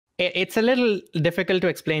It's a little difficult to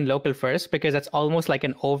explain local first because it's almost like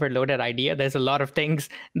an overloaded idea. There's a lot of things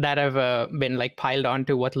that have been like piled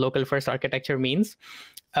onto what local first architecture means.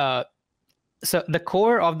 So the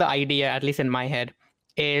core of the idea, at least in my head,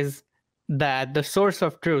 is that the source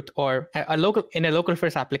of truth, or in a local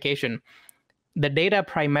first application, the data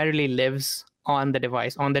primarily lives on the device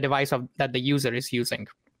that the user is using.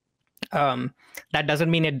 That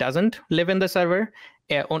doesn't mean it doesn't live in the server.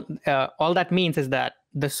 All that means is that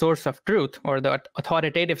the source of truth, or the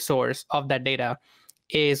authoritative source of that data,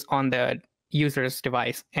 is on the user's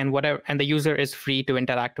device, and the user is free to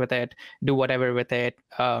interact with it, do whatever with it.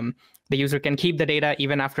 The user can keep the data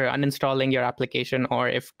even after uninstalling your application, or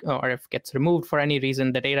if it gets removed for any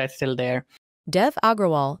reason, the data is still there. Dev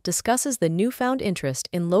Agrawal discusses the newfound interest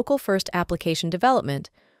in local first application development,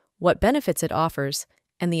 what benefits it offers,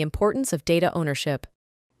 and the importance of data ownership.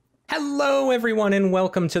 Hello, everyone, and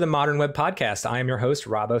welcome to the Modern Web Podcast. I am your host,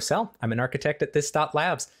 Rob Ocel. I'm an architect at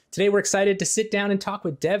This.Labs. Today, we're excited to sit down and talk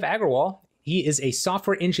with Dev Agrawal. He is a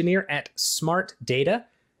software engineer at Smart Data,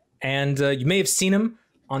 and you may have seen him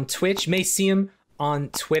on Twitch, may see him on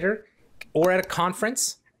Twitter, or at a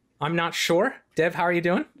conference. I'm not sure. Dev, how are you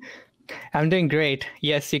doing? I'm doing great.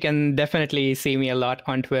 Yes, you can definitely see me a lot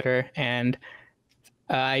on Twitter, and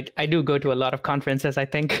I do go to a lot of conferences, I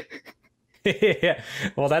think. Yeah,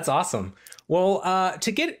 well, that's awesome. Well,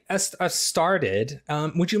 to get us started,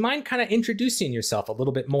 would you mind kind of introducing yourself a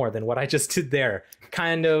little bit more than what I just did there?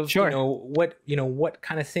 Kind of, sure. What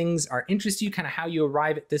kind of things are interest you, kind of how you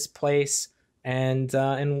arrive at this place, and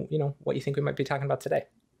what you think we might be talking about today.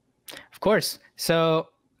 Of course. So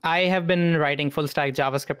I have been writing full stack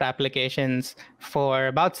JavaScript applications for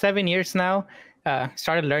about 7 years now.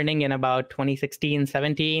 Started learning in about 2016,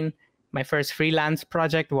 17. My first freelance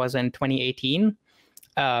project was in 2018,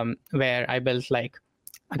 where I built like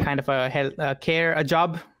a kind of a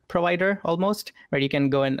job provider almost, where you can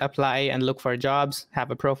go and apply and look for jobs,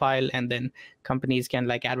 have a profile, and then companies can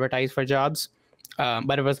like advertise for jobs.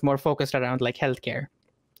 But it was more focused around like healthcare.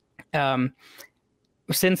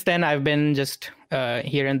 Since then, I've been just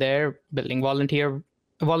here and there building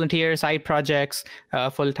volunteer side projects,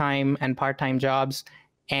 full-time and part-time jobs,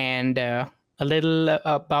 and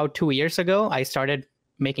about 2 years ago, I started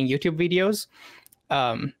making YouTube videos.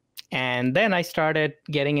 And then I started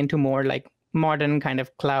getting into more like modern kind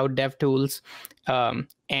of cloud dev tools.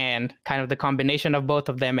 And kind of the combination of both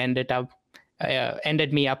of them ended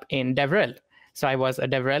me up in DevRel. So I was a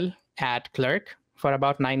DevRel at Clerk for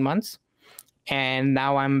about 9 months. And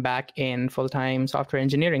now I'm back in full-time software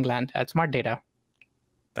engineering land at Smart Data.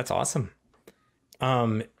 That's awesome.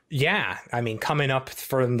 Yeah, I mean, coming up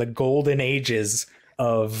from the golden ages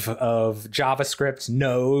of JavaScript,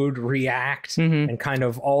 Node, React, and kind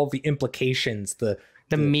of all the implications, the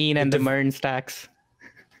mean and the MERN stacks.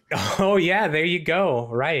 Oh yeah, there you go.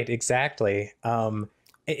 Right, exactly.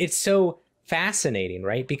 It's so fascinating,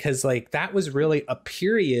 right? Because like that was really a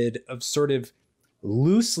period of sort of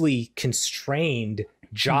loosely constrained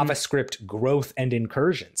JavaScript growth and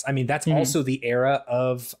incursions. I mean, that's also the era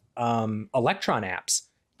of Electron apps.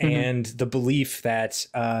 And the belief that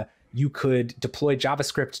you could deploy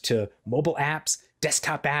JavaScript to mobile apps,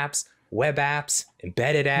 desktop apps, web apps,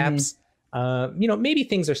 embedded apps. Maybe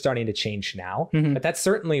things are starting to change now, but that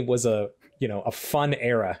certainly was a fun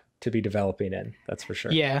era to be developing in. That's for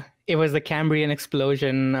sure. Yeah, it was the Cambrian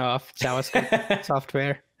explosion of JavaScript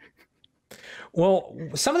software. Well,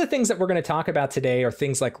 some of the things that we're going to talk about today are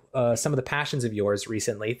things like some of the passions of yours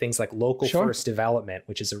recently, things like local first development,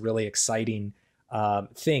 which is a really exciting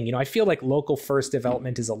thing. I feel like local first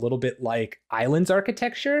development is a little bit like islands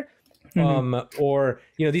architecture, or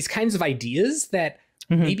these kinds of ideas that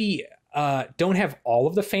maybe don't have all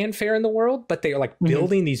of the fanfare in the world, but they are like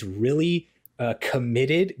building these really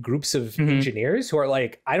committed groups of engineers who are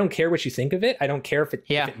like, I don't care what you think of it. I don't care if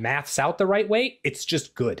it maths out the right way. It's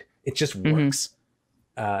just good. It just works.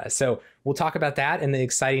 So we'll talk about that and the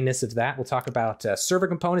excitingness of that. We'll talk about server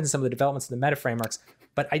components and some of the developments in the meta frameworks.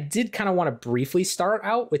 But I did kind of want to briefly start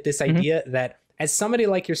out with this idea that as somebody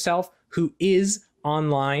like yourself who is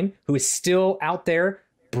online, who is still out there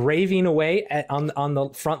braving away on the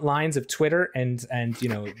front lines of Twitter and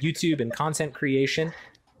YouTube and content creation,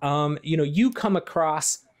 you come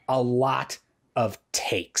across a lot of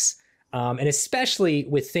takes. And especially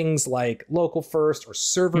with things like local first or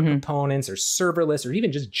server components or serverless or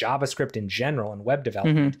even just JavaScript in general and web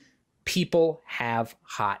development, people have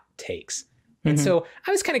hot takes. And so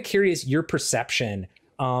I was kind of curious your perception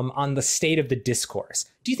on the state of the discourse.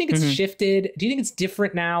 Do you think it's shifted? Do you think it's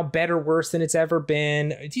different now, better, worse than it's ever been?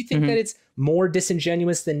 Do you think that it's more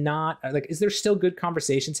disingenuous than not? Like, is there still good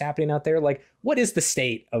conversations happening out there? Like, what is the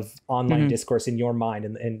state of online discourse in your mind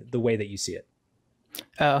and the way that you see it?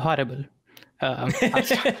 Horrible. I'll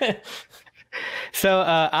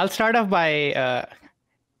start off by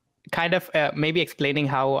kind of maybe explaining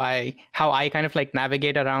how I kind of like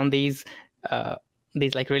navigate around these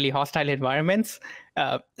like really hostile environments.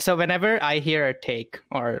 So whenever I hear a take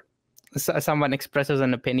or someone expresses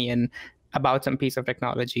an opinion about some piece of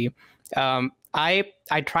technology, I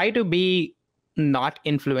try to be not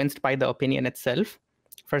influenced by the opinion itself,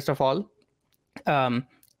 first of all.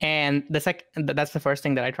 And that's the first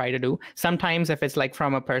thing that I try to do. Sometimes if it's like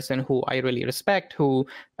from a person who I really respect, who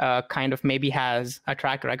kind of maybe has a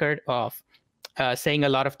track record of saying a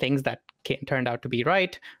lot of things that turned out to be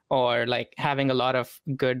right, or like having a lot of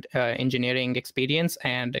good engineering experience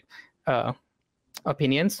and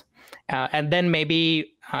opinions, and then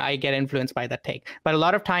maybe I get influenced by that take. But a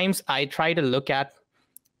lot of times I try to look at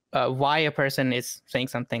why a person is saying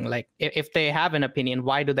something. Like if they have an opinion,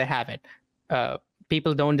 why do they have it?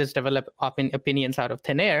 People don't just develop opinions out of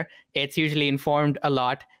thin air. It's usually informed a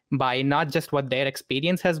lot by not just what their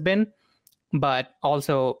experience has been, but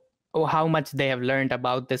also how much they have learned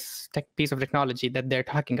about this piece of technology that they're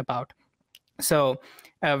talking about. So,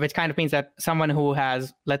 which kind of means that someone who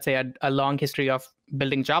has, let's say, a long history of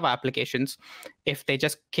building Java applications, if they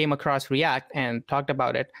just came across React and talked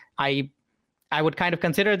about it, I would kind of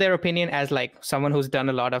consider their opinion as like someone who's done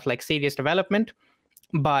a lot of like serious development,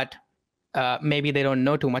 but maybe they don't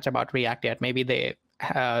know too much about React yet. Maybe they've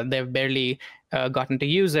barely gotten to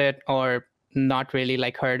use it, or not really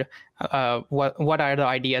like heard what are the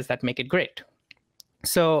ideas that make it great.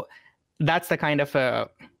 So that's the kind of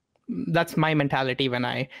that's my mentality when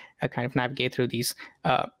I kind of navigate through these.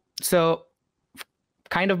 So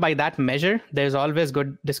kind of by that measure, there's always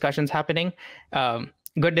good discussions happening.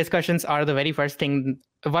 Good discussions are one of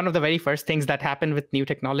the very first things that happen with new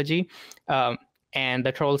technology. And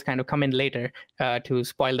the trolls kind of come in later to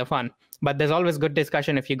spoil the fun. But there's always good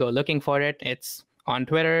discussion if you go looking for it. It's on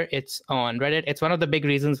Twitter, it's on Reddit. It's one of the big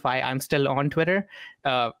reasons why I'm still on Twitter.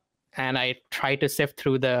 And I try to sift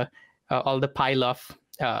through all the pile of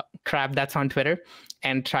crap that's on Twitter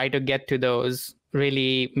and try to get to those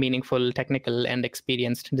really meaningful, technical, and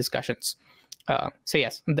experienced discussions. So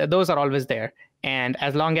yes, those are always there. And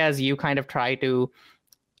as long as you kind of try to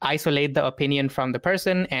isolate the opinion from the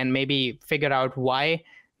person and maybe figure out why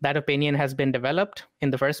that opinion has been developed in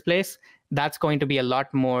the first place, that's going to be a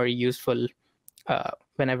lot more useful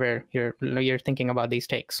whenever you're thinking about these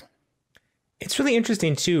takes. It's really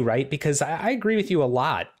interesting too, right? Because I agree with you a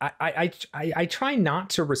lot. I try not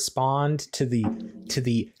to respond to the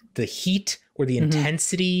heat or the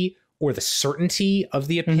intensity or the certainty of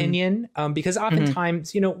the opinion, because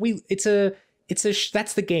oftentimes,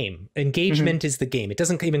 that's the game. Engagement is the game. It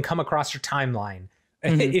doesn't even come across your timeline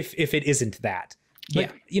if it isn't that.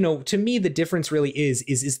 But, to me, the difference really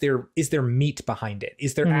is there meat behind it?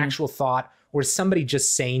 Is there actual thought, or is somebody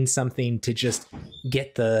just saying something to just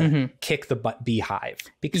get the kick the butt beehive?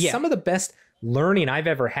 Because some of the best learning I've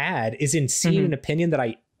ever had is in seeing an opinion that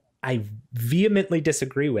I vehemently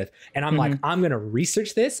disagree with. And I'm like, I'm going to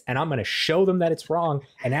research this and I'm going to show them that it's wrong.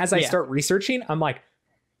 And as I start researching, I'm like,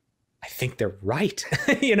 I think they're right.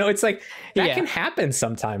 It's like that can happen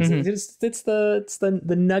sometimes. It's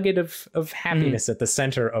the nugget of happiness at the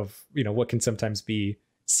center of, what can sometimes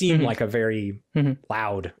seem like a very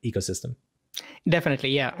loud ecosystem. Definitely.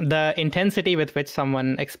 Yeah. The intensity with which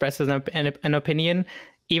someone expresses an opinion,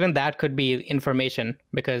 even that could be information,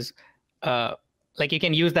 because like you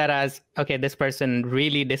can use that as, okay, this person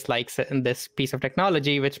really dislikes this piece of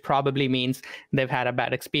technology, which probably means they've had a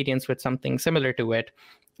bad experience with something similar to it.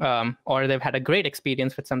 Or they've had a great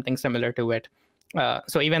experience with something similar to it.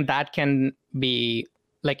 So even that can be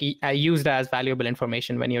like used as valuable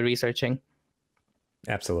information when you're researching.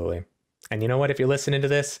 Absolutely. And you know what? If you're listening to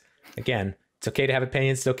this, again, it's okay to have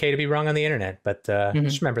opinions. It's okay to be wrong on the internet. But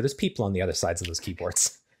just remember, there's people on the other sides of those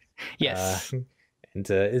keyboards. Yes.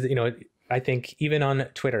 I think even on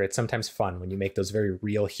Twitter, it's sometimes fun when you make those very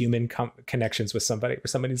real human connections with somebody, where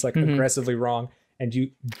somebody's like aggressively wrong and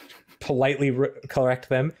you politely correct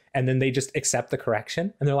them, and then they just accept the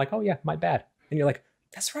correction and they're like, oh yeah, my bad. And you're like,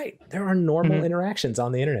 that's right. There are normal interactions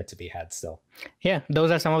on the internet to be had still. Yeah, those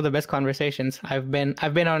are some of the best conversations. I've been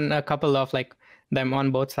on a couple of like them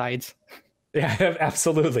on both sides. Yeah,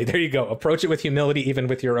 absolutely. There you go. Approach it with humility, even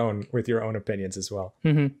with your own opinions as well.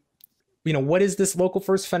 What is this local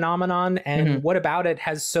first phenomenon, and what about it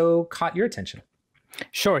has so caught your attention?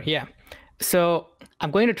 Sure. Yeah. So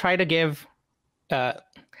I'm going to try to give.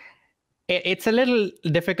 It's a little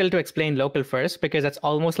difficult to explain local first because it's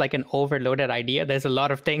almost like an overloaded idea. There's a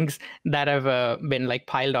lot of things that have been like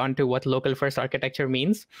piled onto what local first architecture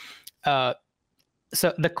means.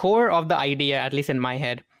 So the core of the idea, at least in my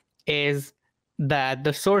head, is that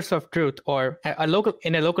the source of truth, or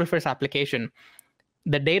in a local first application,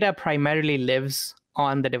 the data primarily lives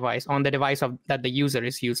on the device that the user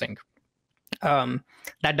is using.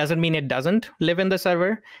 That doesn't mean it doesn't live in the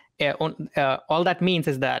server. All that means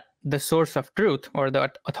is that the source of truth, or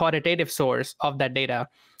the authoritative source of that data,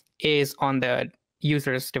 is on the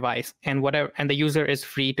user's device, and the user is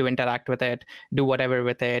free to interact with it, do whatever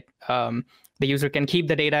with it. The user can keep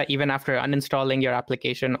the data even after uninstalling your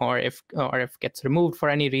application, or if it gets removed for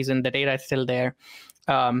any reason, the data is still there.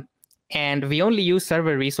 And we only use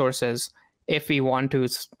server resources if we want to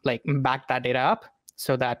like back that data up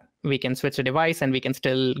so that we can switch a device and we can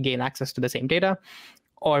still gain access to the same data,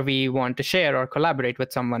 or we want to share or collaborate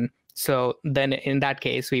with someone. So then in that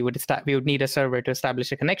case, we would need a server to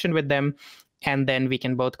establish a connection with them, and then we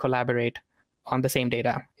can both collaborate on the same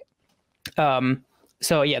data.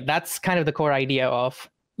 So yeah, that's kind of the core idea of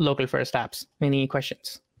local first apps. Any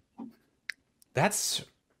questions? It's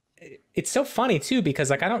so funny too, because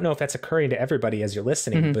like, I don't know if that's occurring to everybody as you're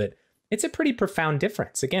listening, but it's a pretty profound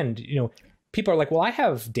difference. Again, people are like, well, I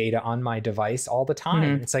have data on my device all the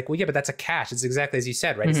time. It's like, well, yeah, but that's a cache. It's exactly as you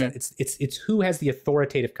said, right? It's who has the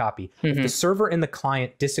authoritative copy. If the server and the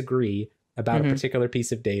client disagree about a particular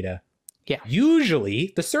piece of data,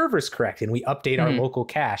 usually the server's correct, and we update our local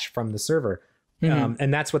cache from the server.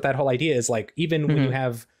 And that's what that whole idea is like. Even when you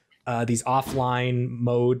have these offline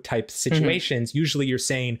mode type situations, usually you're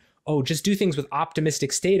saying, oh, just do things with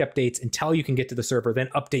optimistic state updates until you can get to the server, then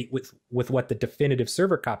update with what the definitive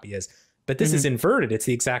server copy is. But this is inverted. It's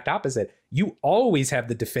the exact opposite. You always have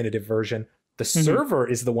the definitive version. The server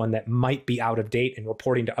is the one that might be out of date and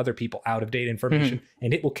reporting to other people out of date information,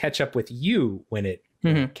 and it will catch up with you when it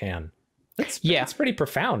can. It's pretty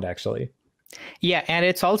profound, actually. Yeah, and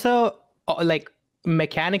it's also like,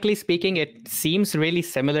 mechanically speaking, it seems really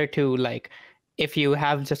similar to like if you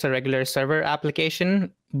have just a regular server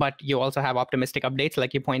application, but you also have optimistic updates,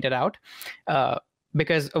 like you pointed out,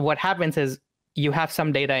 because what happens is you have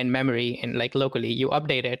some data in memory and like locally, you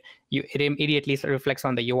update it, it immediately reflects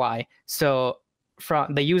on the UI. So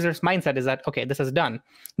from the user's mindset is that, okay, this is done.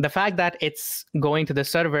 The fact that it's going to the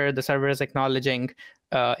server is acknowledging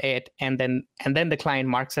it, and then the client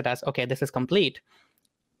marks it as, okay, this is complete.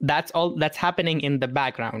 That's all that's happening in the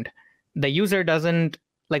background. The user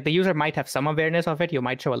might have some awareness of it. You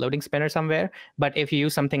might show a loading spinner somewhere, but if you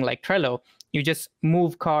use something like Trello, you just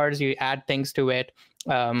move cards, you add things to it,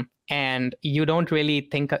 and you don't really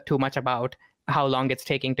think too much about how long it's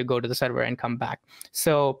taking to go to the server and come back.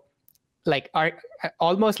 So like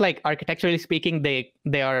almost like architecturally speaking,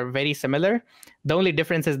 they are very similar. The only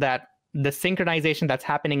difference is that the synchronization that's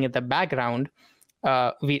happening in the background,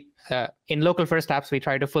 in local first apps, we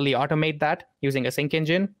try to fully automate that using a sync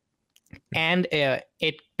engine, and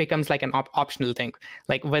it becomes like an optional thing.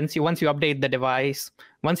 Like once you update the device,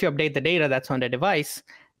 once you update the data that's on the device,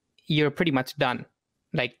 you're pretty much done.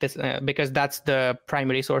 Like this, because that's the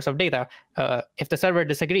primary source of data. If the server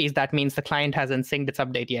disagrees, that means the client hasn't synced its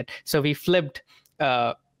update yet. So we flipped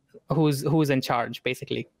who's in charge,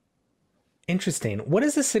 basically. Interesting. What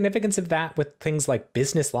is the significance of that with things like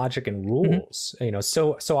business logic and rules?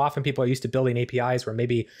 So often people are used to building APIs where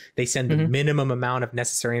maybe they send the minimum amount of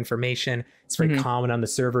necessary information. It's very common on the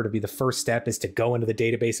server to be the first step is to go into the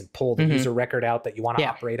database and pull the user record out that you want to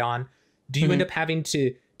operate on. Do you end up having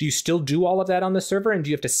to, do you still do all of that on the server, and do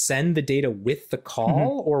you have to send the data with the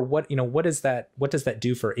call, or what does that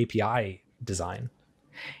do for API design?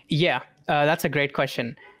 Yeah, that's a great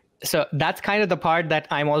question. So that's kind of the part that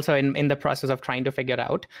I'm also in the process of trying to figure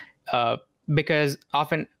out, because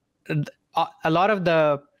often a lot of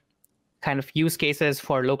the kind of use cases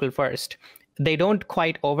for local first, they don't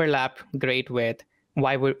quite overlap great with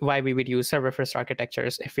why we would use server first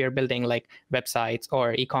architectures if we're building like websites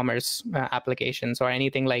or e-commerce applications or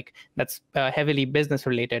anything like that's heavily business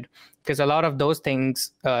related, because a lot of those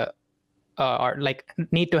things are like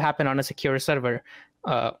need to happen on a secure server.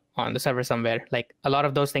 On the server somewhere. Like a lot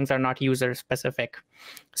of those things are not user specific.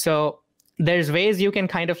 So there's ways you can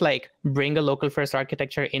kind of like bring a local first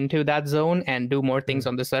architecture into that zone and do more things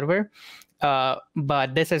on the server.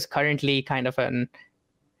 But this is currently kind of an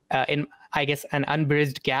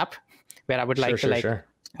unbridged gap where I would like to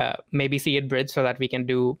maybe see it bridged so that we can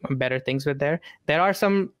do better things with there. There are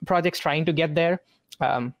some projects trying to get there.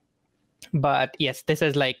 But yes, this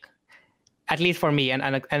is like, at least for me,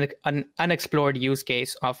 an unexplored use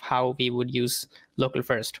case of how we would use local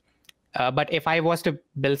first. But if I was to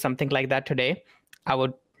build something like that today, I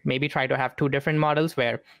would maybe try to have two different models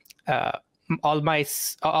where all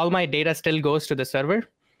my data still goes to the server,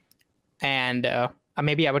 and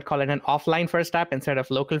maybe I would call it an offline first app instead of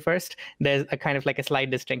local first. There's a kind of like a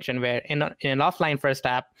slight distinction where in an offline first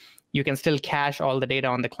app, you can still cache all the data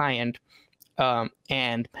on the client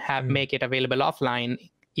and make it available offline,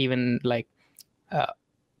 even like,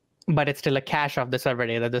 but it's still a cache of the server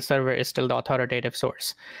data. The server is still the authoritative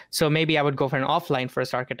source. So maybe I would go for an offline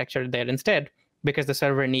first architecture there instead, because the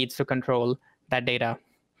server needs to control that data.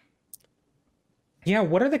 Yeah,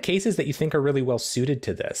 what are the cases that you think are really well suited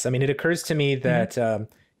to this? I mean, it occurs to me that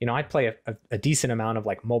I play a decent amount of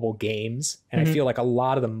like mobile games, and I feel like a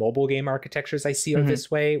lot of the mobile game architectures I see are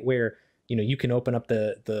this way, where you can open up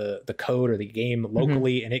the code or the game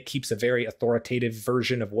locally, and it keeps a very authoritative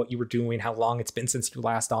version of what you were doing, how long it's been since you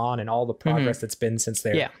last on, and all the progress that's been since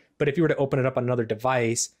there. Yeah. But if you were to open it up on another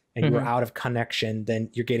device and you were out of connection,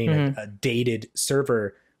 then you're getting a dated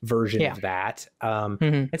server version of that.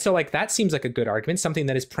 And so like that seems like a good argument, something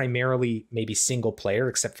that is primarily maybe single player,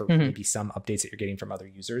 except for maybe some updates that you're getting from other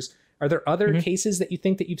users. Are there other cases that you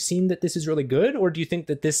think that you've seen that this is really good, or do you think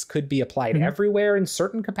that this could be applied everywhere in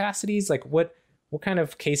certain capacities? Like what kind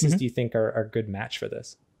of cases do you think are a good match for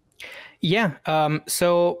this? Yeah.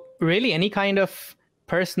 So really any kind of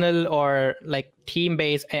personal or like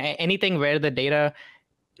team-based, anything where the data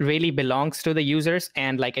really belongs to the users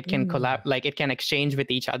and like it can like it can exchange with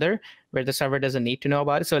each other, where the server doesn't need to know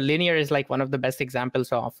about it. So Linear is like one of the best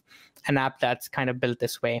examples of an app that's kind of built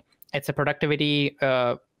this way. It's a productivity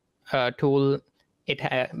tool.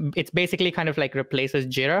 It's basically kind of like replaces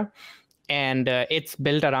Jira, and it's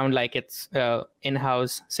built around like its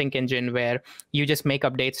in-house sync engine, where you just make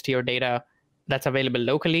updates to your data that's available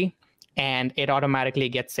locally, and it automatically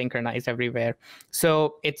gets synchronized everywhere.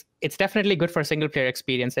 So it's definitely good for single player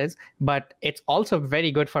experiences, but it's also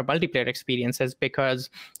very good for multiplayer experiences because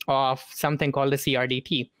of something called a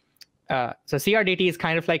CRDT. So CRDT is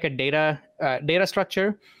kind of like a data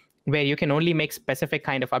structure where you can only make specific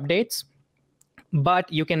kind of updates,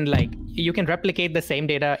 but you can replicate the same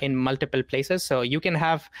data in multiple places. So you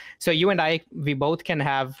and I, we both can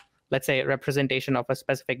have, let's say, representation of a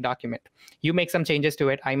specific document. You make some changes to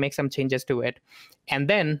it, I make some changes to it, and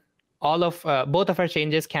then all of both of our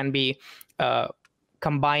changes can be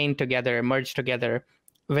combined together, merged together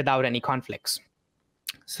without any conflicts.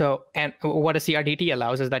 So, and what a CRDT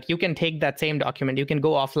allows is that you can take that same document, you can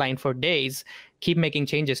go offline for days, keep making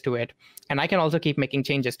changes to it, and I can also keep making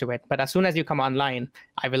changes to it. But as soon as you come online,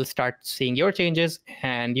 I will start seeing your changes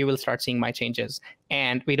and you will start seeing my changes.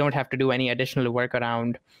 And we don't have to do any additional work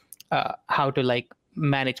around how to like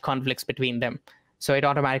manage conflicts between them. So it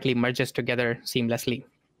automatically merges together seamlessly.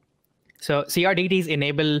 So CRDTs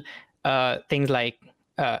enable things like,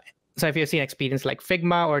 so if you've seen experience like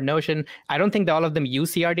Figma or Notion, I don't think that all of them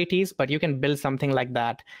use CRDTs, but you can build something like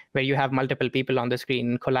that where you have multiple people on the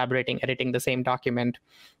screen collaborating, editing the same document.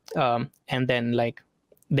 And then like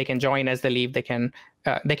they can join as they leave, they can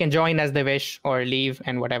join as they wish or leave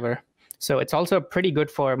and whatever. So it's also pretty good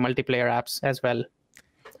for multiplayer apps as well,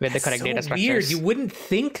 with the correct data structures. Weird. You wouldn't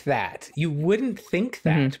think that.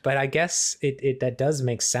 But I guess that does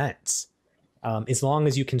make sense. As long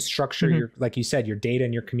as you can structure your, like you said, your data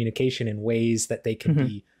and your communication in ways that they can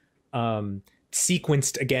be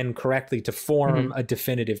sequenced again correctly to form a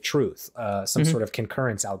definitive truth, some sort of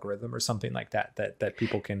concurrence algorithm or something like that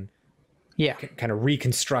people can kind of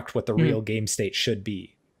reconstruct what the real game state should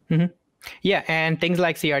be. Yeah, and things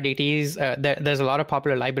like CRDTs, there's a lot of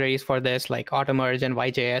popular libraries for this, like AutoMerge and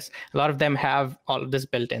YJS. A lot of them have all of this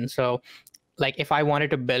built in. So like if I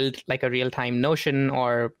wanted to build like a real-time Notion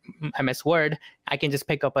or MS Word, I can just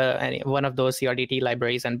pick up one of those CRDT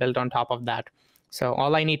libraries and build on top of that. So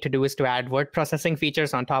all I need to do is to add word processing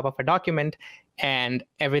features on top of a document, and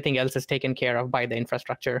everything else is taken care of by the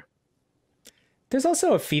infrastructure. There's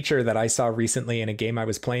also a feature that I saw recently in a game I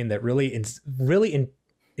was playing that really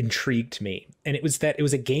intrigued me. And it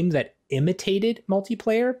was a game that imitated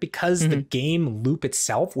multiplayer because the game loop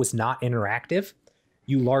itself was not interactive.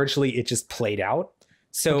 It just played out.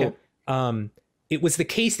 So it was the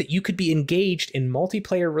case that you could be engaged in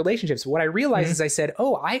multiplayer relationships. What I realized is I said,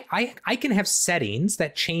 I can have settings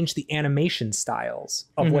that change the animation styles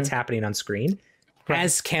of what's happening on screen,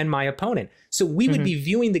 as can my opponent. So we would be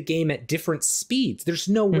viewing the game at different speeds. There's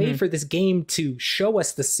no way for this game to show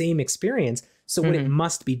us the same experience. So what it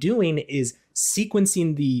must be doing is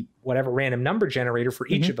sequencing the whatever random number generator for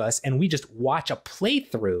each of us, and we just watch a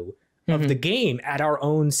playthrough of the game at our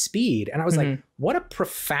own speed. And I was like, what a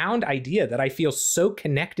profound idea, that I feel so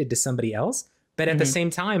connected to somebody else, but at the same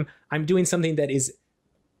time, I'm doing something that is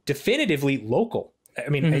definitively local. I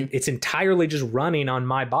mean, it's entirely just running on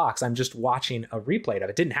my box. I'm just watching a replay of it.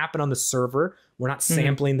 It didn't happen on the server. We're not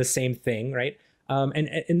sampling the same thing, right?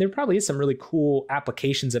 And there probably is some really cool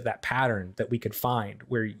applications of that pattern that we could find,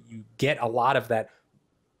 where you get a lot of that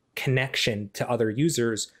connection to other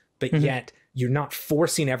users, but yet you're not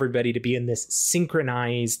forcing everybody to be in this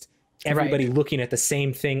synchronized, everybody looking at the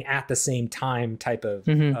same thing at the same time type of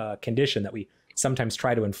condition that we sometimes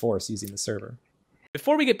try to enforce using the server.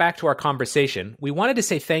 Before we get back to our conversation, we wanted to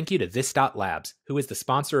say thank you to This.Labs, who is the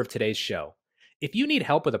sponsor of today's show. If you need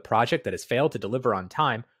help with a project that has failed to deliver on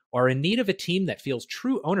time, or are in need of a team that feels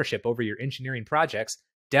true ownership over your engineering projects,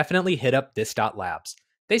 definitely hit up This.Labs.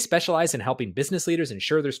 They specialize in helping business leaders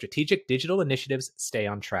ensure their strategic digital initiatives stay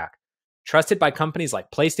on track. Trusted by companies like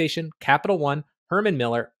PlayStation, Capital One, Herman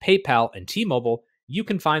Miller, PayPal, and T-Mobile, you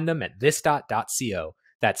can find them at thisdot.co.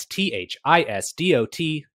 That's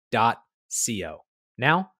THISDOT.co.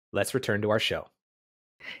 Now, let's return to our show.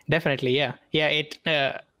 Definitely, yeah.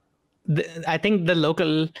 I think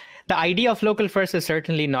the idea of local first is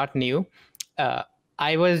certainly not new.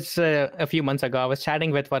 I was, a few months ago, I was chatting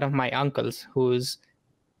with one of my uncles who's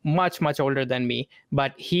much, much older than me,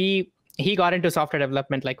 but he got into software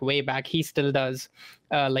development like way back. He still does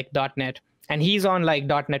like .NET, and he's on like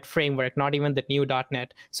 .NET framework, not even the new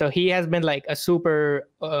 .NET. So he has been like a super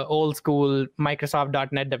old school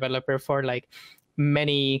Microsoft .NET developer for like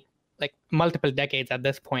multiple decades at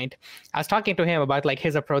this point. I was talking to him about like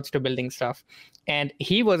his approach to building stuff, and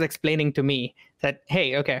he was explaining to me that,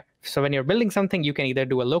 hey, okay, so when you're building something, you can either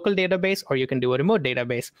do a local database or you can do a remote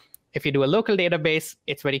database. If you do a local database,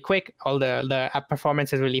 it's very quick. All the app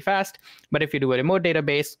performance is really fast. But if you do a remote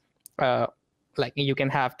database, like you can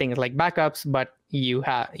have things like backups, but you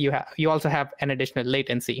also have an additional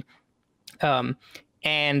latency.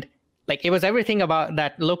 And like it was everything about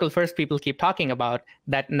that local first people keep talking about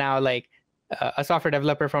that now, like a software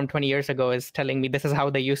developer from 20 years ago is telling me this is how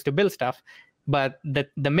they used to build stuff. But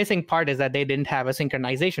the missing part is that they didn't have a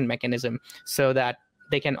synchronization mechanism so that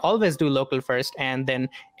they can always do local first and then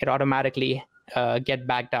it automatically get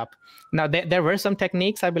backed up. Now, there were some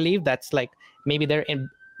techniques, I believe, that's like maybe they're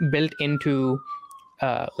built into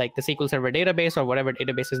like the SQL Server database or whatever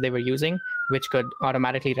databases they were using, which could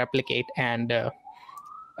automatically replicate and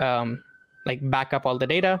like back up all the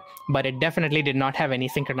data, but it definitely did not have any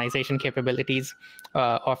synchronization capabilities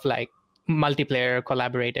of like multiplayer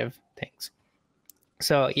collaborative things.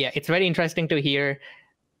 So yeah, it's very interesting to hear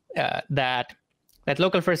that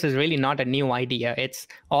local first is really not a new idea. It's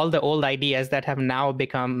all the old ideas that have now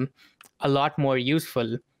become a lot more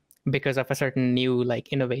useful because of a certain new like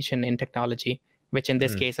innovation in technology, which in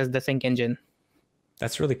this case is the sync engine.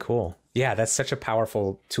 That's really cool. Yeah, that's such a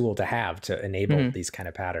powerful tool to have to enable these kind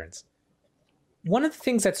of patterns. One of the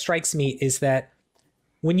things that strikes me is that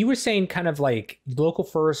when you were saying kind of like local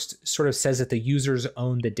first sort of says that the users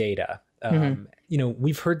own the data, you know,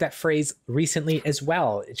 we've heard that phrase recently as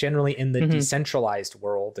well, generally in the decentralized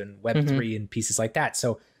world and Web3 and pieces like that.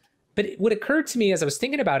 So, but what occurred to me as I was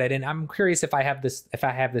thinking about it, and I'm curious if I have this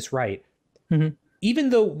right, even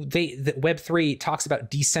though the Web3 talks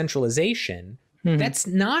about decentralization, that's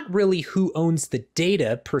not really who owns the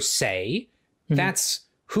data per se. That's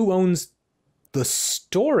who owns the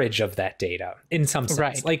storage of that data in some sense.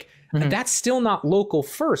 Right. Like that's still not local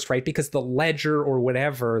first, right? Because the ledger or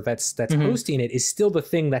whatever that's hosting it is still the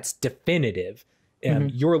thing that's definitive.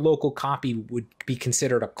 Your local copy would be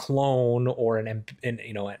considered a clone or an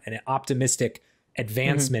optimistic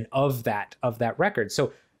advancement of that record.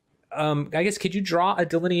 So I guess, could you draw a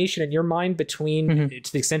delineation in your mind between,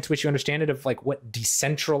 to the extent to which you understand it, of like what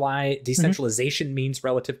decentralization means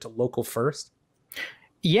relative to local first?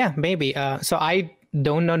 Yeah, maybe. So I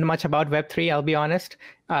don't know much about Web3, I'll be honest.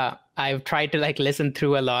 I've tried to like listen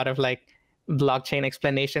through a lot of like blockchain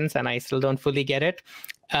explanations and I still don't fully get it.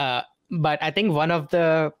 But I think one of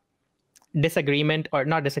the distinction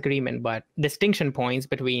points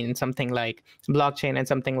between something like blockchain and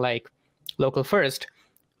something like local first,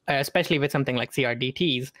 especially with something like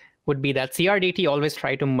CRDTs, would be that CRDT always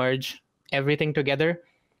try to merge everything together.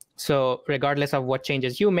 So regardless of what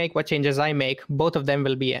changes you make, what changes I make, both of them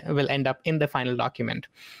will end up in the final document.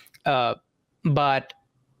 But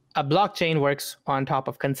a blockchain works on top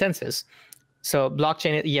of consensus. So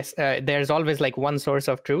blockchain, yes, there's always like one source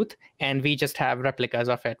of truth, and we just have replicas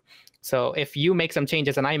of it. So if you make some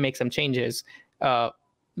changes and I make some changes,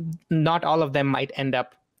 not all of them might end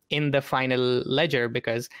up in the final ledger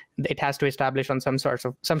because it has to establish on some sort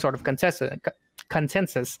of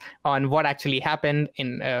consensus on what actually happened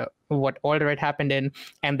in what order it happened in,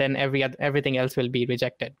 and then everything else will be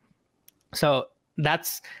rejected. So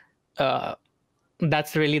that's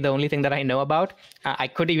really the only thing that I know about. I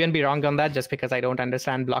could even be wrong on that just because I don't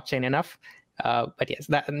understand blockchain enough. But yes.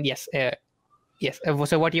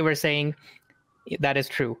 So what you were saying, that is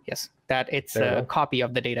true. Yes, that it's a copy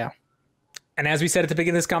of the data. And as we said at the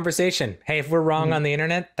beginning of this conversation, hey, if we're wrong on the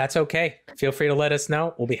internet, that's okay. Feel free to let us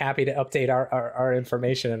know. We'll be happy to update our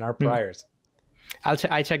information and our priors.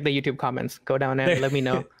 I check the YouTube comments. Go down and let me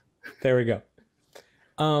know. There we go.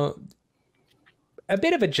 A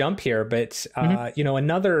bit of a jump here, but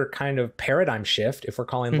another kind of paradigm shift, if we're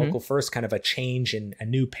calling local first kind of a change in a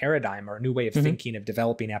new paradigm or a new way of thinking of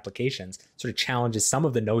developing applications, sort of challenges some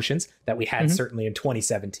of the notions that we had certainly in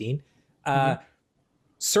 2017.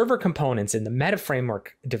 Server components in the meta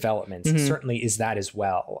framework developments certainly is that as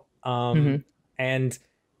well. And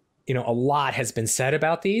a lot has been said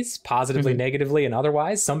about these, positively, negatively, and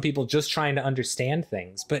otherwise. Some people just trying to understand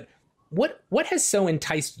things. But what has so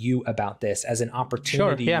enticed you about this as an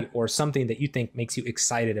opportunity or something that you think makes you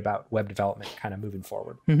excited about web development kind of moving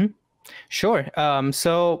forward? Sure.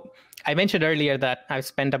 So I mentioned earlier that I've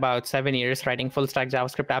spent about 7 years writing full stack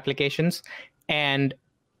JavaScript applications, and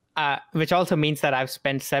which also means that I've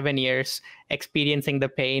spent 7 years experiencing the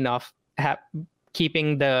pain of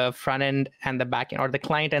keeping the front end and the back end, or the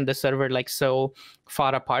client and the server, like so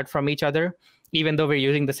far apart from each other. Even though we're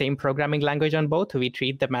using the same programming language on both, we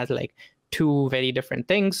treat them as like two very different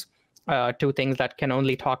things, two things that can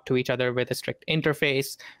only talk to each other with a strict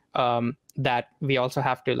interface, that we also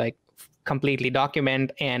have to like completely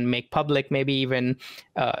document and make public, maybe even.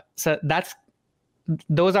 So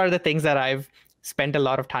those are the things that I've spent a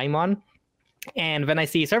lot of time on. And when I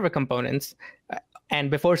see server components, and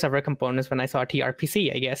before server components, when I saw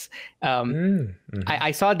TRPC, I guess,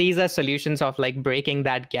 I saw these as solutions of like breaking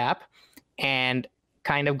that gap and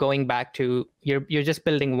kind of going back to you're just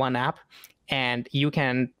building one app, and you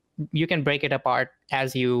can break it apart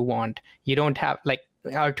as you want. You don't have like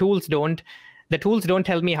the tools don't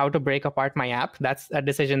tell me how to break apart my app. That's a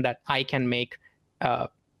decision that I can make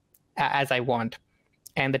as I want.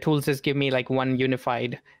 And the tools just give me like one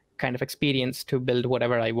unified kind of experience to build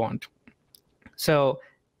whatever I want. So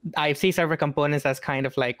I see server components as kind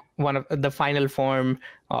of like one of the final form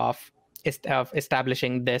of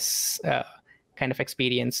establishing this kind of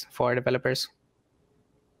experience for developers.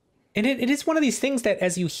 And it is one of these things that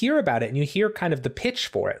as you hear about it and you hear kind of the pitch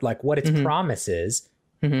for it, like what its promise is,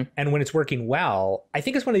 and when it's working well, I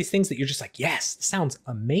think it's one of these things that you're just like, yes, this sounds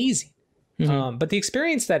amazing. But the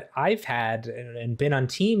experience that I've had and been on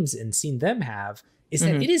teams and seen them have is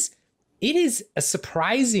that it is a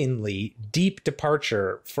surprisingly deep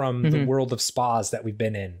departure from the world of spas that we've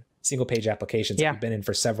been in, single page applications that we've been in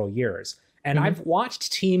for several years. And I've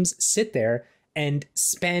watched teams sit there and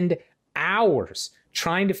spend hours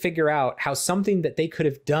trying to figure out how something that they could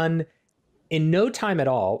have done in no time at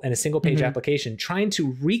all in a single page application, trying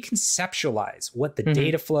to reconceptualize what the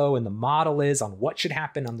data flow and the model is on what should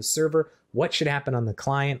happen on the server, what should happen on the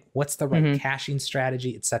client, what's the right caching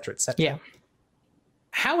strategy, et cetera, et cetera. Yeah.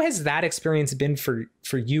 How has that experience been for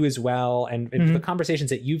you as well, and the conversations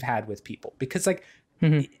that you've had with people? Because like,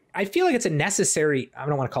 I feel like it's a necessary, I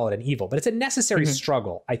don't want to call it an evil, but it's a necessary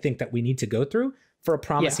struggle, I think, that we need to go through for a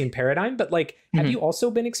promising paradigm. But like, have you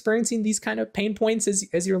also been experiencing these kind of pain points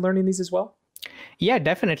as you're learning these as well? Yeah,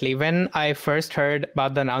 definitely. When I first heard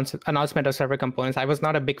about the announcement of server components, I was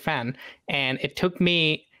not a big fan. And it took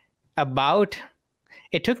me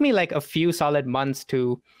like a few solid months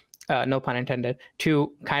to, no pun intended,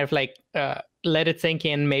 to kind of like let it sink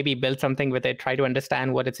in, maybe build something with it, try to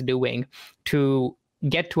understand what it's doing, to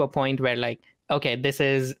get to a point where like, okay, this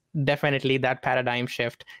is definitely that paradigm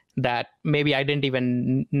shift that maybe I didn't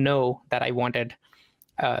even know that I wanted.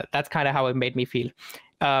 That's kind of how it made me feel.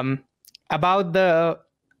 It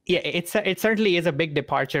certainly is a big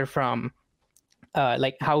departure from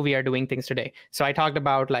like how we are doing things today. So I talked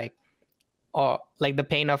about like the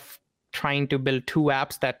pain of trying to build two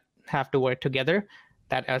apps that have to work together,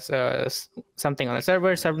 that as something on the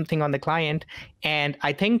server, something on the client. And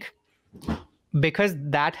I think because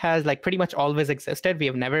that has like pretty much always existed, we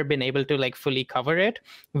have never been able to like fully cover it.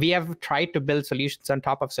 We have tried to build solutions on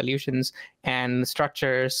top of solutions and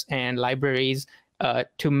structures and libraries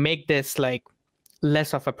to make this like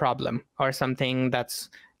less of a problem or something that's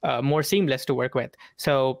more seamless to work with.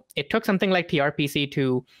 So it took something like TRPC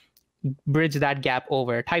to bridge that gap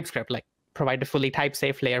over TypeScript, like provide a fully type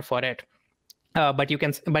safe layer for it. But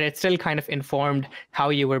it still kind of informed how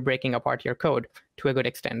you were breaking apart your code to a good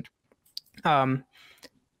extent.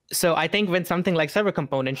 So I think when something like server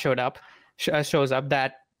component showed up, shows up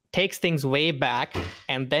that takes things way back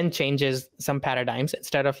and then changes some paradigms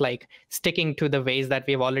instead of like sticking to the ways that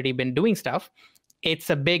we've already been doing stuff. It's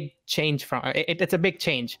a big change it's a big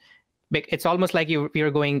change. It's almost like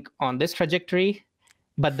you're going on this trajectory,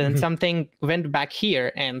 but then something went back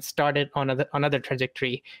here and started on another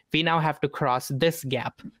trajectory. We now have to cross this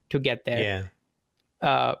gap to get there.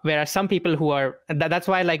 Yeah. Whereas some people who are, that's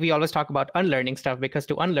why like we always talk about unlearning stuff, because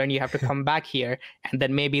to unlearn, you have to come back here, and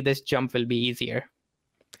then maybe this jump will be easier.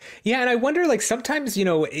 Yeah. And I wonder, like, sometimes,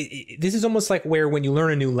 this is almost like where when you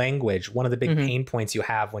learn a new language, one of the big pain points you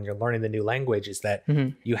have when you're learning the new language is that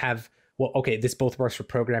you have, well, okay, this both works for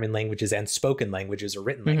programming languages and spoken languages or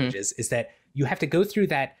written languages, is that you have to go through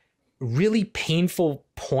that really painful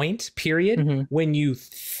period when you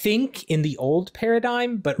think in the old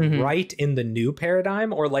paradigm, but write in the new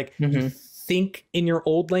paradigm, or like you think in your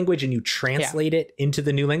old language and you translate it into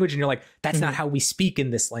the new language, and you're like, that's not how we speak in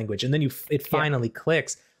this language. And then it finally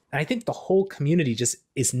clicks. And I think the whole community just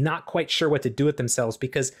is not quite sure what to do with themselves,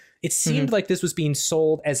 because it seemed like this was being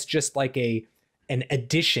sold as just like an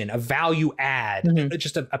addition, a value add,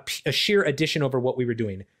 just a sheer addition over what we were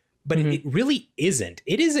doing. But it really isn't.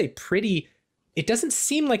 It is it doesn't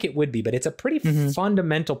seem like it would be, but it's a pretty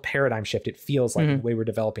fundamental paradigm shift. It feels like the way we're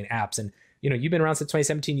developing apps. And, you've been around since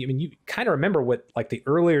 2017. I mean, you kind of remember what like the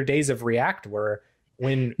earlier days of React were,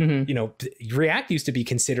 when, React used to be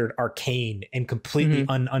considered arcane and completely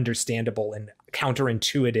ununderstandable and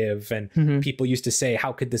counterintuitive. And people used to say,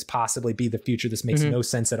 how could this possibly be the future? This makes no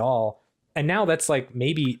sense at all. And now that's like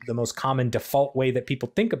maybe the most common default way that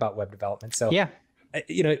people think about web development. So,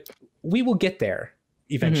 we will get there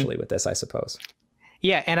eventually with this, I suppose.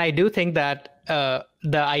 Yeah. And I do think that the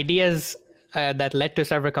ideas that led to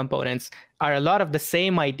server components are a lot of the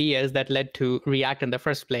same ideas that led to React in the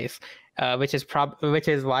first place, which is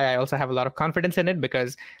why I also have a lot of confidence in it,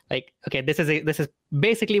 because like, okay, this is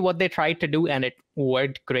basically what they tried to do and it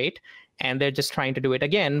worked great. And they're just trying to do it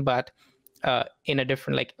again, but in a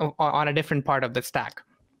different, like on a different part of the stack.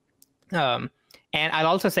 And I'll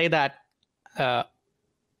also say that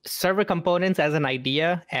server components as an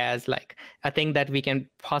idea, as like a thing that we can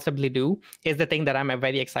possibly do, is the thing that I'm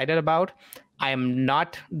very excited about. I am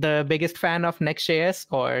not the biggest fan of Next.js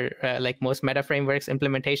or like most meta frameworks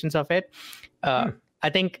implementations of it. I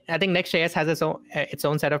think Next.js has its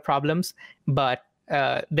own set of problems, but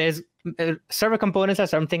there's server components are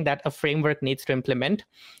something that a framework needs to implement.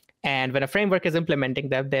 And when a framework is implementing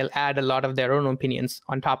them, they'll add a lot of their own opinions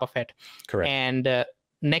on top of it. Correct. And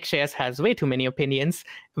Next.js has way too many opinions,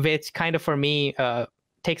 which kind of, for me,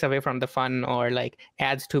 takes away from the fun, or like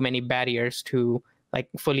adds too many barriers to like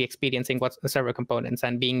fully experiencing what's the server components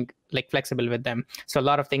and being like flexible with them. So a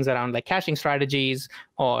lot of things around like caching strategies,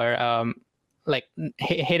 or like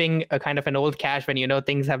hitting a kind of an old cache when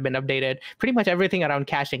things have been updated. Pretty much everything around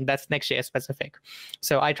caching, that's Next.js specific.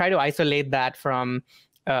 So I try to isolate that from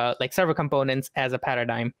like server components as a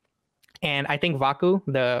paradigm. And I think Vaku,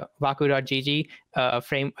 the Vaku.gg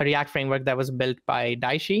a React framework that was built by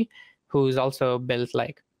Daishi, who's also built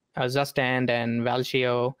like Zustand and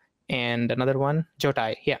Valshio and another one,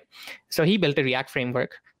 Jotai. Yeah. So he built a React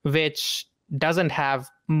framework, which doesn't have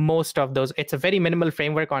most of those. It's a very minimal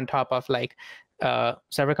framework on top of like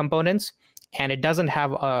server components. And it doesn't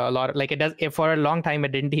have a lot of, like, it does, for a long time,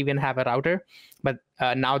 it didn't even have a router, but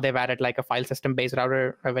now they've added like a file system based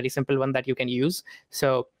router, a very simple one that you can use.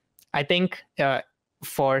 So I think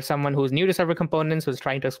for someone who's new to server components, who's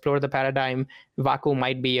trying to explore the paradigm, Vaku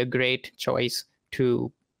might be a great choice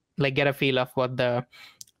to like get a feel of what the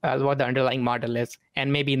underlying model is,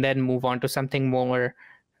 and maybe then move on to something more,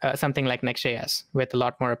 something like Next.js with a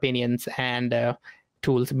lot more opinions and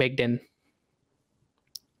tools baked in.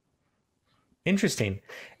 Interesting.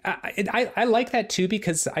 I like that too,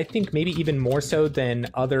 because I think maybe even more so than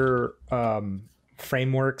other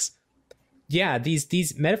frameworks, yeah,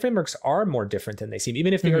 these meta frameworks are more different than they seem,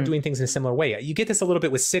 even if they are doing things in a similar way. You get this a little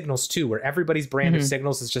bit with Signals too, where everybody's brand of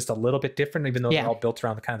Signals is just a little bit different, even though they're all built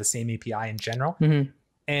around kind of the same API in general.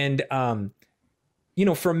 And,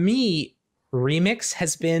 for me, Remix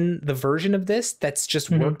has been the version of this that's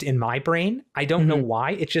just worked in my brain. I don't know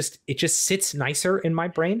why. It just sits nicer in my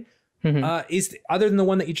brain. Is other than the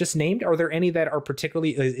one that you just named, are there any that are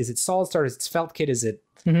particularly, is it SolidStart, is it SvelteKit, is it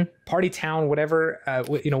Party Town, whatever, are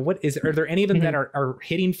there any of them that are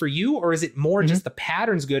hitting for you, or is it more just the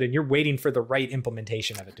pattern's good and you're waiting for the right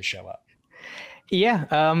implementation of it to show up? Yeah.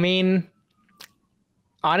 I mean,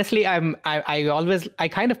 honestly, I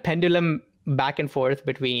kind of pendulum back and forth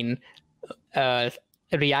between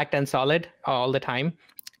React and Solid all the time.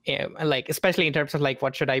 Like, especially in terms of like,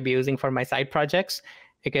 what should I be using for my side projects?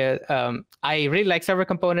 because I really like server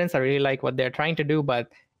components. I really like what they're trying to do,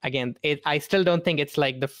 but again, I still don't think it's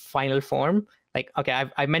like the final form. Like, okay,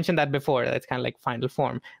 I mentioned that before. That's kind of like final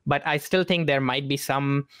form, but I still think there might be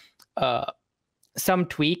some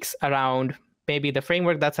tweaks around maybe the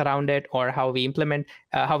framework that's around it, or how we implement,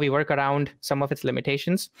 how we work around some of its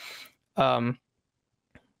limitations. Sorry,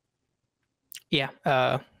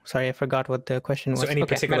 I forgot what the question was. So any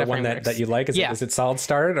particular one that you like? Is it Solid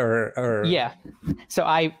Start or? Yeah. So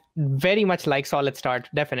I very much like Solid Start,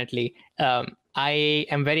 definitely. I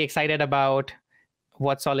am very excited about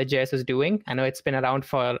what SolidJS is doing. I know it's been around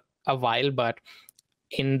for a while, but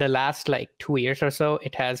in the last like 2 years or so,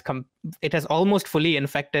 it has almost fully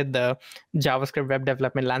infected the JavaScript web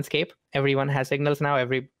development landscape. Everyone has signals now,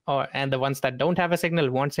 and the ones that don't have a signal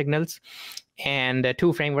want signals. And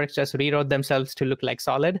two frameworks just rewrote themselves to look like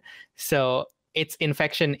Solid. So its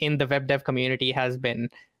infection in the web dev community has been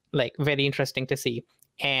like very interesting to see.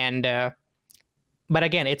 And but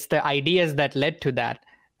again, it's the ideas that led to that.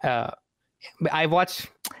 I watch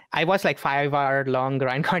like 5-hour long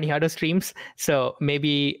Ryan Carniato streams, so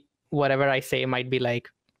maybe whatever I say might be like,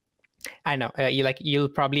 I know, you'll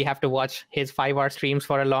probably have to watch his 5-hour streams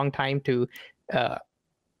for a long time to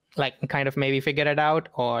like kind of maybe figure it out,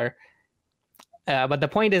 or but the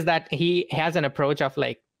point is that he has an approach of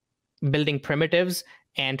like building primitives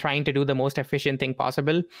and trying to do the most efficient thing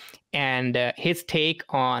possible, and his take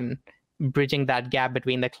on bridging that gap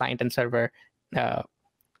between the client and server,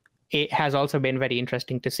 it has also been very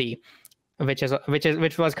interesting to see, which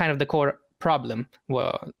was kind of the core problem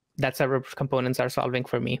that server components are solving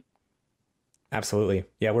for me. Absolutely.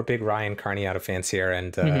 Yeah, we're big Ryan Carniato fans here,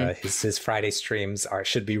 and his Friday streams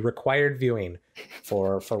should be required viewing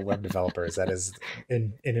for web developers. That is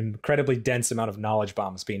an incredibly dense amount of knowledge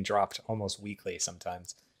bombs being dropped almost weekly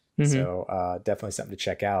sometimes. So definitely something to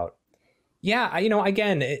check out. Yeah,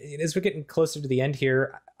 again, as we're getting closer to the end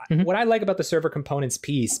here, what I like about the server components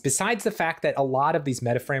piece, besides the fact that a lot of these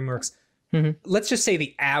meta frameworks, let's just say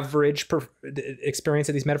the average experience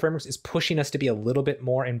of these meta frameworks is pushing us to be a little bit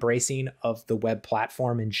more embracing of the web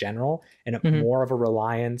platform in general, and more of a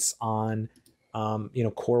reliance on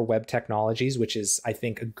core web technologies, which is, I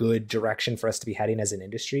think, a good direction for us to be heading as an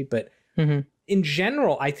industry. But in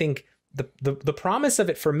general, I think the promise of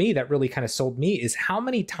it for me that really kind of sold me is, how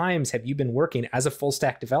many times have you been working as a full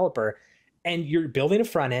stack developer and you're building a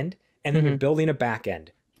front end and then you're building a back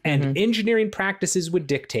end, and engineering practices would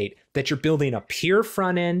dictate that you're building a pure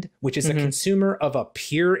front end, which is a consumer of a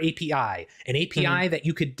pure API, an API that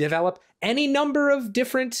you could develop any number of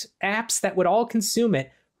different apps that would all consume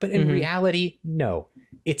it. But in reality, no,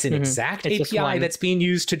 it's an exact API that's being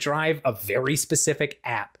used to drive a very specific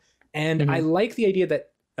app. And I like the idea that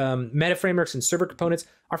meta frameworks and server components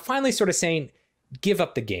are finally sort of saying, give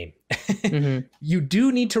up the game. You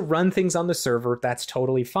do need to run things on the server. That's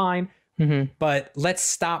totally fine. But let's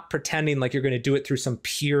stop pretending like you're going to do it through some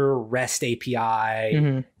pure REST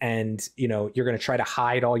API and, you're going to try to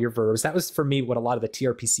hide all your verbs. That was, for me, what a lot of the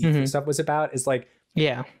TRPC stuff was about, is like,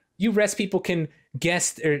 you REST people can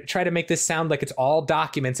guess or try to make this sound like it's all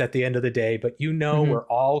documents at the end of the day, but we're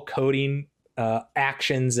all coding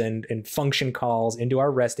actions and function calls into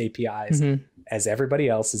our REST APIs as everybody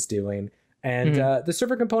else is doing. And the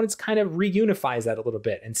server components kind of reunifies that a little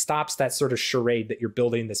bit and stops that sort of charade that you're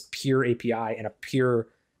building this pure API and a pure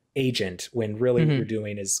agent, when really what you're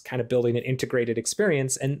doing is kind of building an integrated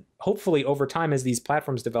experience. And hopefully over time, as these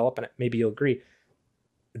platforms develop, and maybe you'll agree,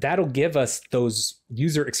 that'll give us those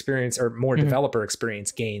user experience or more developer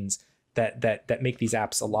experience gains that make these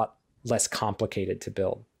apps a lot less complicated to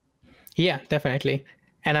build. Yeah, definitely.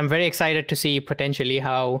 And I'm very excited to see potentially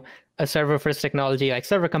how a server-first technology like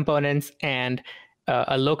server components and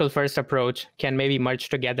a local-first approach can maybe merge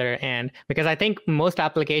together. And because I think most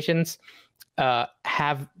applications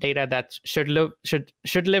have data that should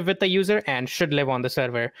live with the user and should live on the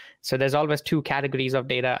server. So there's always two categories of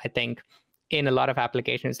data, I think, in a lot of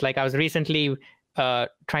applications. Like I was recently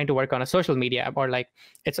trying to work on a social media app, or like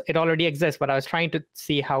it already exists, but I was trying to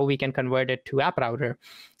see how we can convert it to App Router.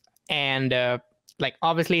 And like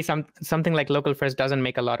obviously something like local first doesn't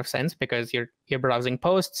make a lot of sense, because you're browsing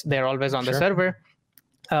posts, they're always on the server.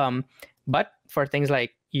 But for things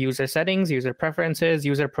like user settings, user preferences,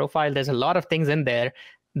 user profile, there's a lot of things in there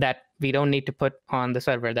that we don't need to put on the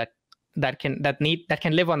server that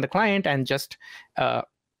can live on the client and just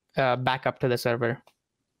back up to the server.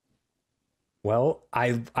 Well,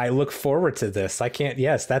 I look forward to this.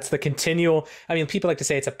 Yes, that's the continual, people like to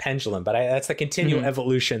say it's a pendulum, but that's the continual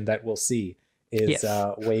evolution that we'll see is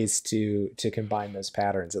ways to combine those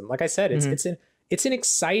patterns. And like I said, it's it's an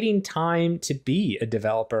exciting time to be a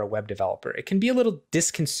developer, a web developer. It can be a little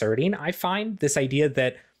disconcerting, I find, this idea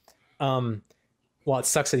that, well, it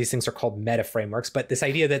sucks that these things are called meta frameworks, but this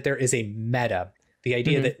idea that there is a meta, the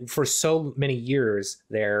idea that for so many years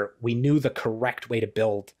there, we knew the correct way to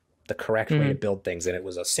build things. And it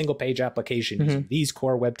was a single page application using these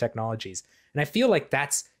core web technologies. And I feel like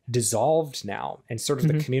that's dissolved now. And sort of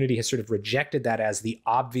the community has sort of rejected that as the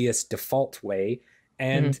obvious default way.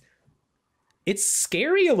 And it's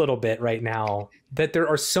scary a little bit right now that there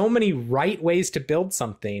are so many right ways to build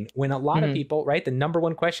something, when a lot of people, right, the number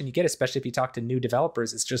one question you get, especially if you talk to new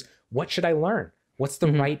developers, is just, what should I learn? What's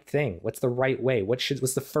the right thing? What's the right way? What's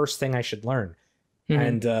the first thing I should learn?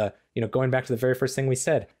 And, going back to the very first thing we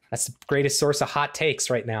said, that's the greatest source of hot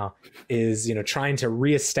takes right now is, trying to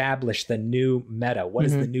reestablish the new meta. What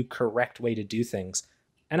is the new correct way to do things?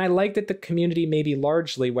 And I like that the community, maybe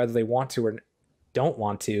largely, whether they want to or don't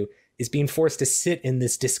want to, is being forced to sit in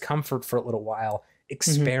this discomfort for a little while,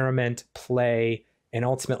 experiment, play, and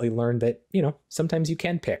ultimately learn that, sometimes you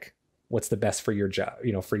can pick what's the best for your job,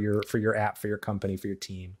 for your app, for your company, for your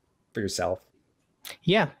team, for yourself.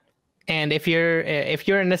 Yeah. And if you're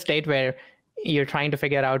in a state where you're trying to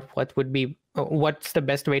figure out what's the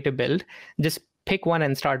best way to build, just pick one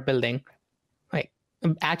and start building. Like,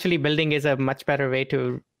 actually building is a much better way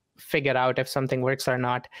to figure out if something works or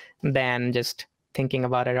not than just thinking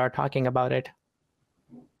about it or talking about it.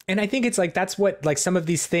 And I think it's like, that's what, like, some of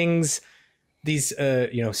these things, these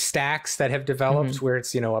stacks that have developed where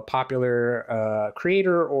it's a popular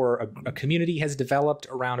creator or a community has developed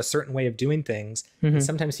around a certain way of doing things, and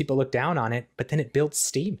sometimes people look down on it, but then it builds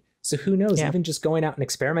steam. So who knows, even just going out and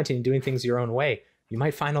experimenting and doing things your own way, you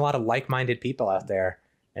might find a lot of like-minded people out there,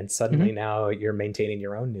 and suddenly now you're maintaining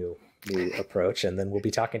your own new approach, and then we'll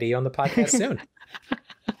be talking to you on the podcast soon.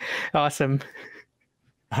 Awesome.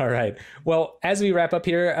 All right. Well, as we wrap up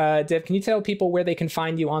here, Dev, can you tell people where they can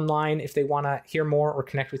find you online if they want to hear more or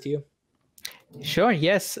connect with you? Sure.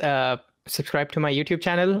 Yes. Subscribe to my YouTube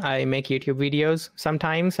channel. I make YouTube videos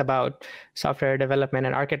sometimes about software development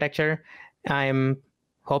and architecture. I'm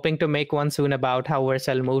hoping to make one soon about how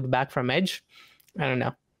Vercel moved back from Edge. I don't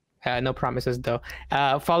know. No promises, though.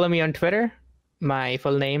 Follow me on Twitter. My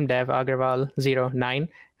full name, Dev Agrawal 09.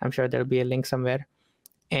 I'm sure there'll be a link somewhere.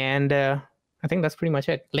 And I think that's pretty much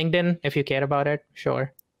it. LinkedIn, if you care about it,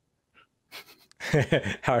 sure.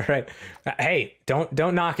 All right. Hey, don't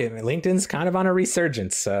knock it. LinkedIn's kind of on a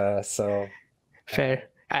resurgence. So fair.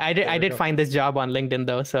 I did find this job on LinkedIn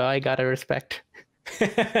though, so I gotta respect.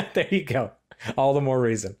 There you go. All the more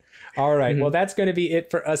reason. All right. Well, that's going to be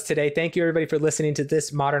it for us today. Thank you, everybody, for listening to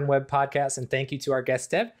this Modern Web podcast, and thank you to our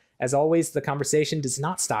guest, Dev. As always, the conversation does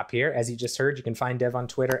not stop here. As you just heard, you can find Dev on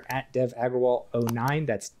Twitter at DevAgrawal09.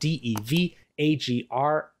 That's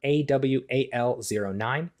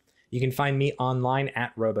DEVAGRAWAL09. You can find me online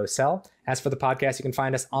at Rob Ocel. As for the podcast, you can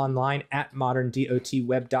find us online at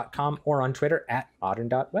moderndotweb.com or on Twitter at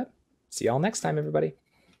modern.web. See you all next time, everybody.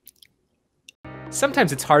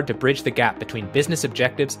 Sometimes it's hard to bridge the gap between business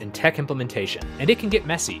objectives and tech implementation, and it can get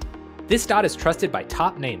messy. ThisDot is trusted by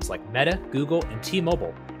top names like Meta, Google, and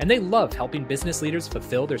T-Mobile, and they love helping business leaders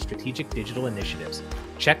fulfill their strategic digital initiatives.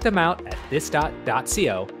 Check them out at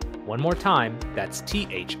thisdot.co. One more time, that's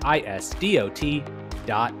THISDOT.co.